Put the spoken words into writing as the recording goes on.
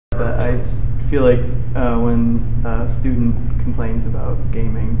I feel like when a student complains about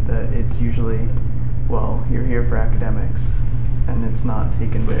gaming, that it's usually, well, you're here for academics, and it's not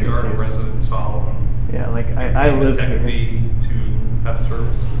taken very seriously. But you are a resident solid. Yeah, like I live here. Fee to have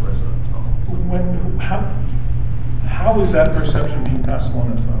service as a resident solid. How is that perception being passed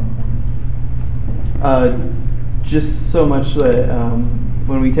along at home? Just so much that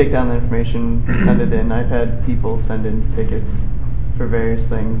when we take down the information, we send it in. I've had people send in tickets for various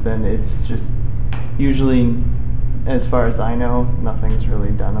things, and it's just usually, as far as I know, nothing's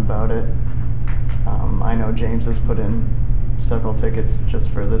really done about it. I know James has put in several tickets just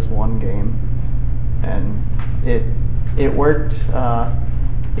for this one game, and it worked.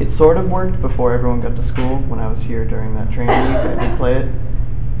 It sort of worked before everyone got to school. When I was here during that training week, I did play it,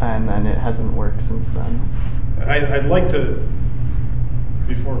 and then it hasn't worked since then. I'd like to,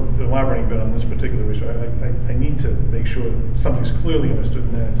 before elaborating a bit on this particular issue, I need to make sure that something's clearly understood,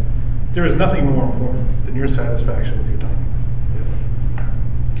 and that is, there is nothing more important than your satisfaction with your time.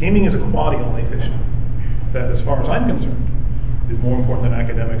 Gaming is a quality of life issue that, as far as I'm concerned, is more important than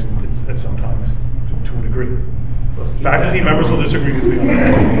academics at sometimes, to a degree. Faculty members will disagree with me on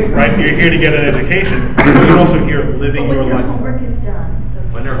that, right? You're here to get an education, but you're also here living your life. When their homework is done.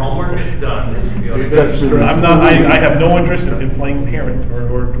 When their homework is done, I have no interest in playing parent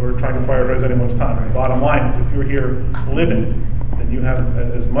or trying to prioritize anyone's time. The bottom line is, if you're here living, then you have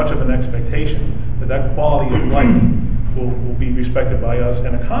as much of an expectation that quality of life will be respected by us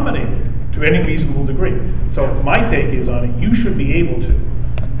and accommodated to any reasonable degree. So my take is on it, you should be able to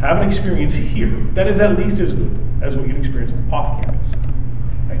have an experience here that is at least as good as what you'd experience off campus.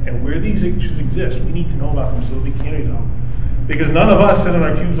 Right? And where these issues exist, we need to know about them so that we can resolve them. Because none of us sit in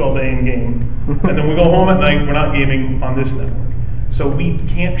our cubes all day and game, and then we go home at night, we're not gaming on this network. So we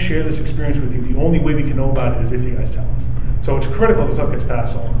can't share this experience with you. The only way we can know about it is if you guys tell us. So it's critical that stuff gets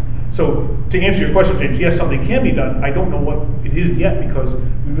passed on. So to answer your question, James, yes, something can be done. I don't know what it is yet, because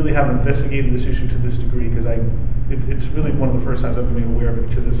we really haven't investigated this issue to this degree, because it's really one of the first times I've been aware of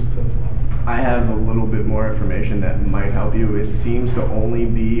it to this level. I have a little bit more information that might help you. It seems to only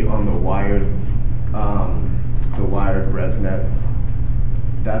be on the wired ResNet.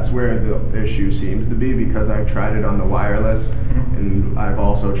 That's where the issue seems to be, because I've tried it on the wireless, and I've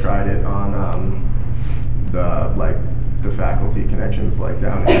also tried it on the faculty connections, like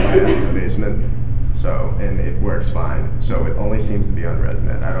down in the basement. So, and it works fine. So it only seems to be on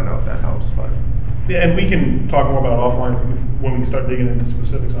ResNet. I don't know if that helps, but. Yeah, and we can talk more about it offline when we start digging into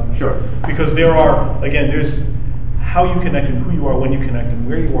specifics on it. Sure. Because there's how you connect and who you are when you connect and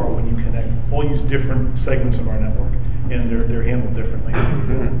where you are when you connect. All use different segments of our network, and they're handled differently.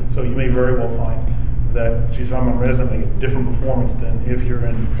 So you may very well find that, geez, if I'm on ResNet, I get different performance than if you're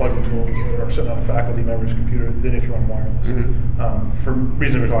plugged into or sitting on a faculty member's computer than if you're on wireless. For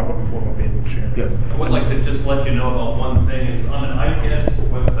reasons we talked about before about bandwidth sharing. Yes. I would like to just let you know about one thing. It's on an IPS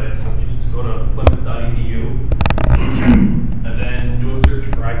website, so you just go to plymouth.edu and then do a search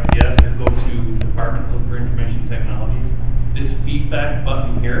for IPS and go to Department for Information Technology. This feedback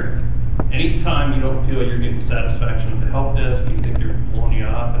button here, anytime you don't feel you're getting satisfaction with the help desk, you think they're blowing you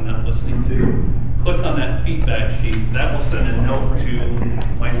off and not listening to you, click on that feedback sheet. That will send a note to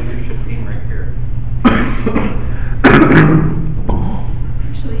my leadership team right here.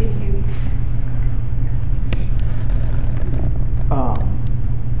 Actually, if you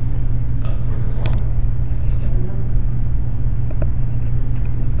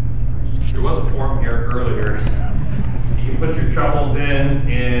there was a form here earlier. You put your troubles in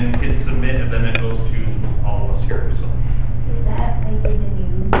and hit submit, and then it goes to all of us here. So. Is that like in the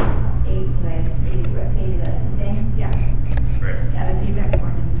new update with the page thing? yeah. Right. Yeah, the feedback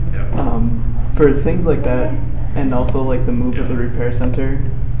form is new. Yep. For things like that, and also like the move of the repair center,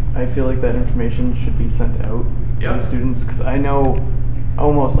 I feel like that information should be sent out to the students, because I know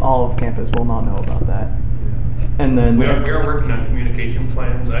almost all of campus will not know about that. And then we are working on communication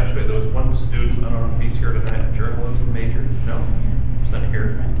plans. Actually, there was one student, I don't know if he's here tonight, a journalism major. No, he's not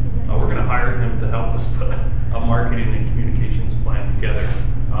here. We're going to hire him to help us put a marketing and communications plan together.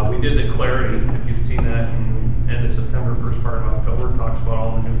 We did the clarity, if you've seen that in end of September, first part of October, talks about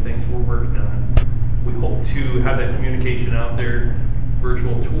all the new things we're working on. We hope to have that communication out there,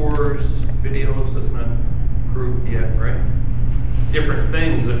 virtual tours, videos, that's not approved yet, right? Different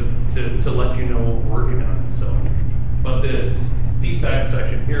things to let you know what we're working on. So, but this feedback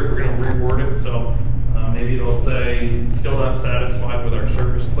section here, we're going to reword it. So maybe it'll say, still not satisfied with our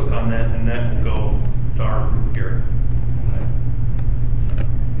service. Click on that, and that will go to our group here. Okay.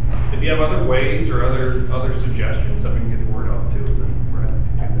 If you have other ways or other suggestions that we can get the word out to, then we're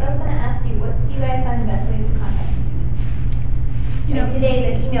happy to do I was that. going to ask you, what do you guys find the best ways to contact students? You know, Like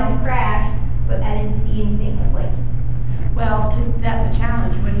today the email crashed, but I didn't see anything of like, well, that's a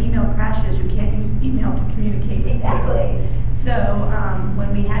challenge. When email crashes, you can't use email to communicate with people. exactly. So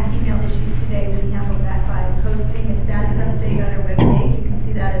when we had email issues today, we handled that by posting a status update on our webpage. You can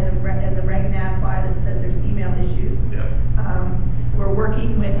see that in the reg nav bar that says there's email issues. Yeah. We're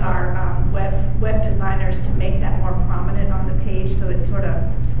working with our web designers to make that more prominent on the page, so it sort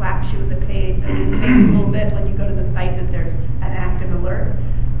of slaps you in the face a little bit when you go to the site that there's an active alert.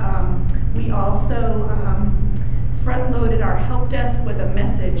 We also front-loaded our help desk with a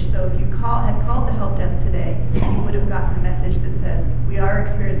message, so if you had called the help desk today, you would have gotten a message that says, we are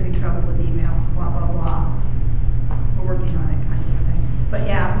experiencing trouble with email, blah, blah, blah. We're working on it, kind of thing. But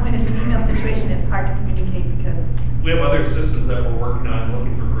yeah, when it's an email situation, it's hard to communicate because... We have other systems that we're working on,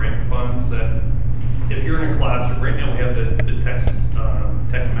 looking for grant funds that, if you're in a classroom, right now we have the text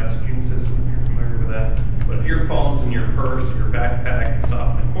messaging system, if you're familiar with that. But if your phone's in your purse or your backpack, it's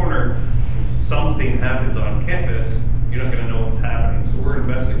off in the corner, something happens on campus, you're not going to know what's happening. So we're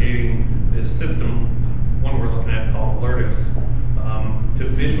investigating this system, one we're looking at called Alertus, to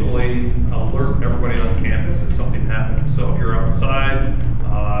visually alert everybody on campus if something happens. So if you're outside,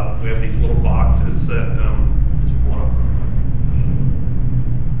 we have these little boxes that just pull up.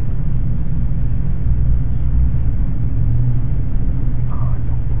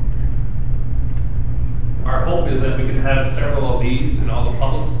 Our hope is that we can have several of these in all the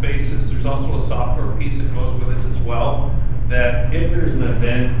public spaces. There's also a software piece that goes with this as well, that if there's an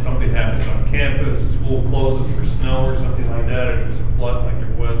event, something happens on campus, school closes for snow or something like that, or there's a flood like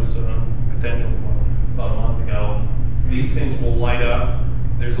there was potential one about a month ago, these things will light up.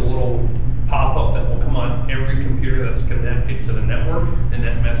 There's a little pop-up that will come on every computer that's connected to the network, and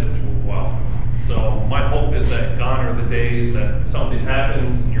that message will go out. So my hope is that gone are the days that something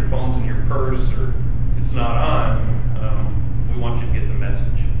happens and your phone's in your purse or it's not on. We want you to get the message.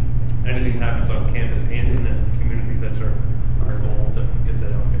 Anything happens on campus and in the community, that's our goal to get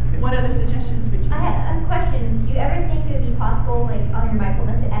that out there. What other suggestions would you I have? have a question. Do you ever think it would be possible, like on your My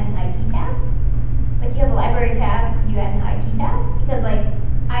Plymouth, to add an IT tab? Like you have a library tab, could you add an IT tab? Because like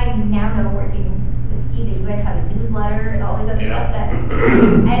I now know working with Steve that you guys have a newsletter and all these other stuff that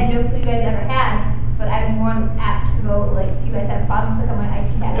I had no clue you guys ever had, but I'm more apt to go, like, if you guys have problems, click on my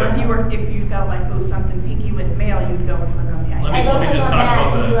IT tab. Or if you felt like, oh, something's hinky with mail, you'd go and click on the IT. I go Let me click just on talk that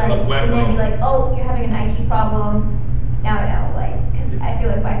about and be like, the web and then be room. like, oh, you're having an IT problem. Now I know, like, because I feel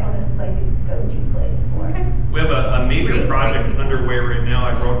like My Plymouth is like the go-to place for it. We have a major project underway right now.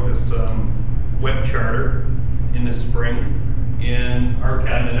 I wrote this web charter in the spring, and our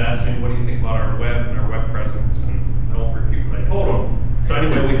cabinet asked me, what do you think about our web and our web presence? And I won't repeat what I told them. So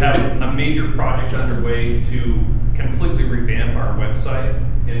anyway, we have a major project underway to completely revamp our website.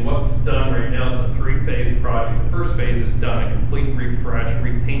 And what's done right now is a 3-phase project. The first phase is done, a complete refresh,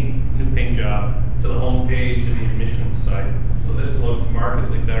 new paint job to the home page and the admissions site. So this looks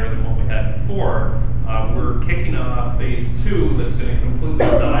markedly better than what we had before. We're kicking off phase 2 that's going to completely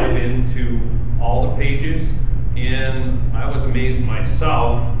dive into all the pages. And I was amazed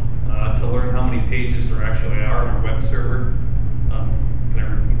myself to learn how many pages there actually are on our web server. Can I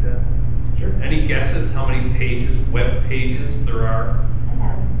repeat that? Sure. Any guesses how many pages, web pages, there are?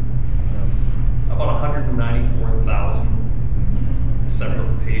 About 194,000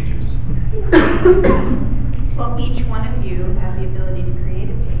 separate pages. Well, each one of you have the ability to create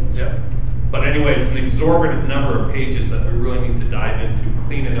a page. Yeah. But anyway, it's an exorbitant number of pages that we really need to dive into,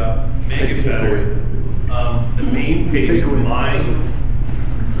 clean it up, make it better. The main page of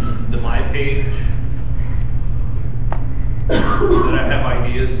my page that I have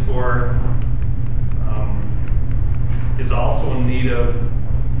ideas for is also in need of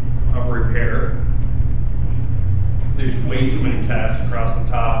repair. There's way too many tabs across the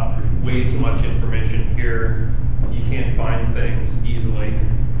top. There's way too much information here. You can't find things easily.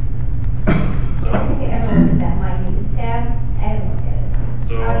 I don't think I ever looked at that My News tab. I haven't looked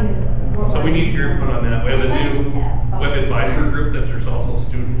at it. So we need your input on that. We have a new web advisory group that there's also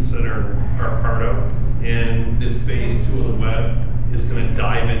students that are a part of. And this phase 2 of the web is going to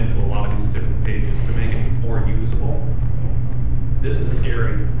dive into a lot of these different pages to make it more usable. This is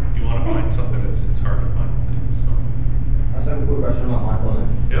scary. You want to find something that's it's hard to find things. So. I just have a quick question about My Plymouth.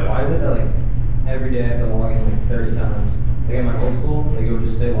 Yeah. Why is it that like every day I have to log in like 30 times? Like at my old school, like it would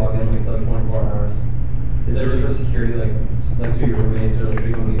just stay logged in like 24 hours. Is that just for security, like so your roommates or like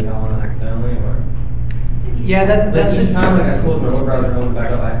you don't leave it on accidentally, or? Yeah, that's each time like I closed my web browser and opened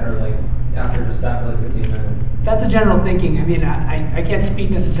back up, I heard like after just sat for like 15 minutes. That's a general thinking. I mean, I can't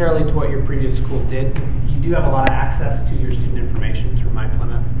speak necessarily to what your previous school did. You do have a lot of access to your student information through My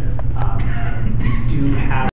Plymouth. You do have